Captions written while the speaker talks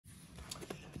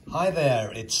Hi there,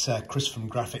 it's Chris from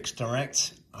Graphics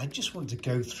Direct. I just wanted to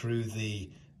go through the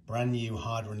brand new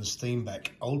Harder &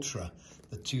 Steenbeck Ultra,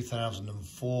 the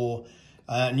 2004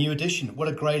 new edition. What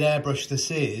a great airbrush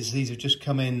this is. These have just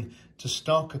come in to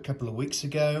stock a couple of weeks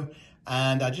ago,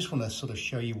 and I just want to sort of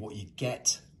show you what you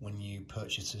get when you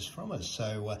purchase this from us.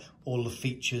 So all the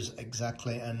features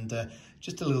exactly, and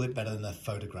just a little bit better than the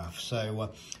photograph.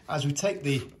 So as we take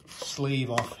the sleeve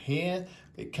off here,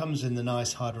 it comes in the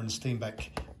nice Harder & Steenbeck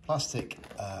plastic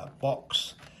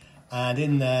box, and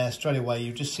in there straight away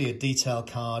you just see a detail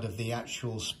card of the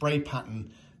actual spray pattern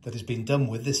that has been done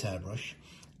with this airbrush,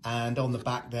 and on the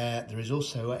back there is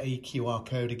also a QR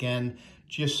code again,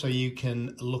 just so you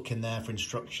can look in there for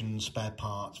instructions, spare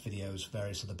parts, videos,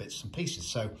 various other bits and pieces.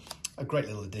 So a great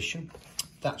little addition.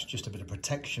 That's just a bit of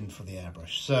protection for the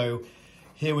airbrush. So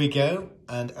here we go,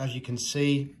 and as you can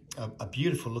see, a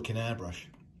beautiful looking airbrush.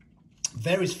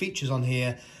 Various features on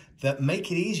here that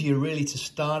make it easier really to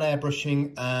start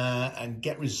airbrushing and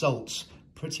get results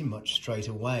pretty much straight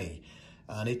away.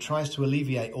 And it tries to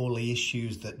alleviate all the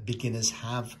issues that beginners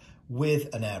have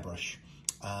with an airbrush,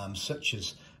 such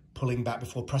as pulling back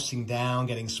before pressing down,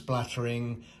 getting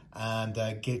splattering, and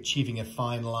achieving a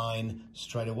fine line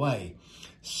straight away.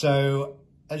 So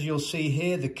as you'll see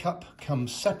here, the cup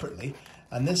comes separately,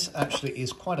 and this actually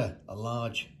is quite a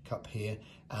large cup here,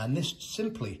 and this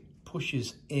simply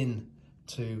pushes in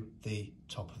to the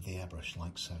top of the airbrush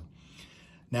like so.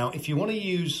 Now, if you want to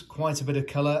use quite a bit of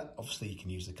colour, obviously you can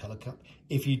use the colour cup.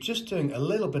 If you're just doing a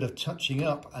little bit of touching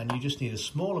up and you just need a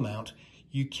small amount,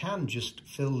 you can just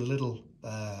fill the little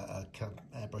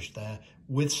airbrush there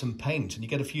with some paint, and you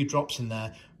get a few drops in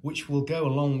there, which will go a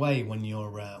long way when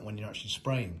you're actually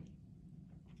spraying.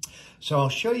 So I'll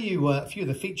show you a few of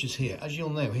the features here. As you'll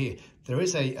know here, there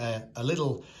is a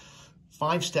little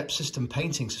 5-step system,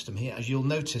 painting system here. As you'll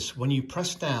notice, when you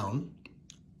press down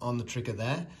on the trigger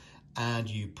there and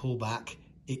you pull back,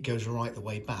 it goes right the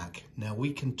way back. Now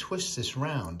we can twist this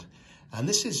round, and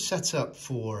this is set up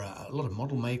for a lot of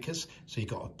model makers. So you've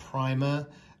got a primer,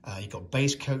 you've got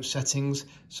base coat settings.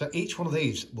 So each one of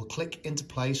these will click into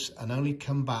place and only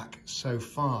come back so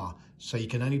far. So you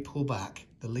can only pull back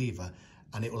the lever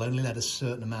and it will only let a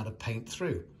certain amount of paint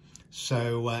through.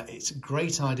 So it's a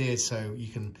great idea, so you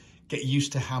can get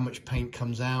used to how much paint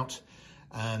comes out,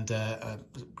 and a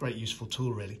great useful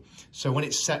tool really. So when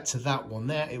it's set to that one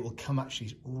there, it will come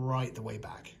actually right the way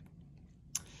back.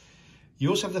 You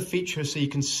also have the feature so you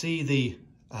can see the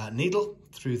needle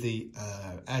through the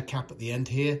air cap at the end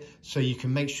here, so you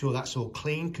can make sure that's all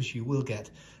clean, because you will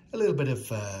get a little bit of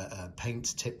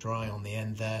paint tip dry on the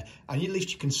end there, and at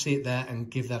least you can see it there and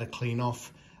give that a clean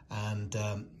off and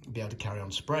be able to carry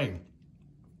on spraying.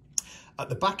 At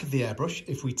the back of the airbrush,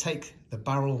 if we take the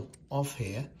barrel off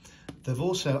here, they've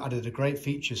also added a great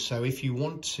feature. So if you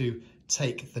want to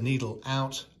take the needle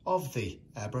out of the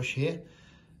airbrush here,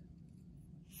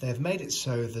 they've made it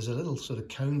so there's a little sort of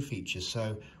cone feature.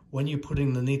 So when you're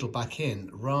putting the needle back in,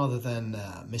 rather than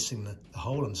missing the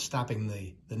hole and stabbing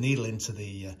the needle into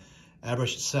the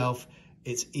airbrush itself,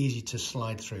 it's easy to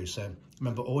slide through. So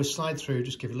remember, always slide through,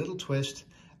 just give it a little twist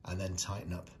and then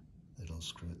tighten up the little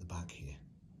screw at the back here.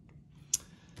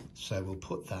 So we'll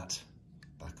put that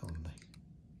back on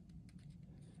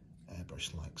the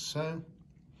airbrush like so.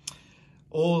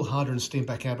 All Harder &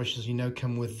 Steenbeck airbrushes, as you know,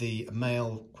 come with the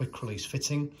male quick release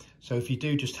fitting. So if you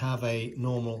do just have a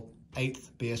normal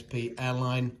 8th BSP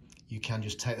airline, you can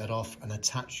just take that off and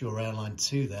attach your airline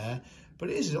to there. But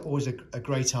it is always a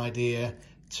great idea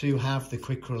to have the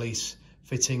quick release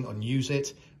fitting and use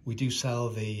it. We do sell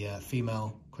the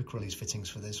female quick release fittings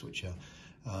for this, which are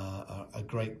a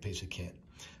great piece of kit.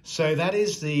 So that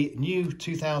is the new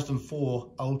 2004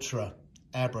 Ultra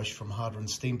airbrush from Harder &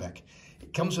 Steenbeck.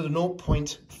 It comes with a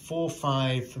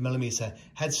 0.45mm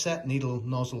headset, needle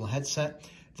nozzle headset.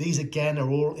 These again are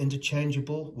all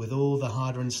interchangeable with all the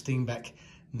Harder & Steenbeck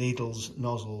needles,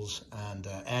 nozzles and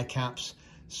air caps.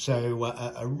 So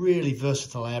a really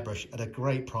versatile airbrush at a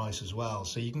great price as well.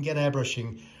 So you can get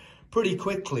airbrushing pretty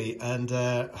quickly and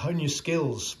hone your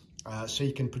skills so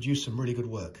you can produce some really good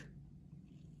work.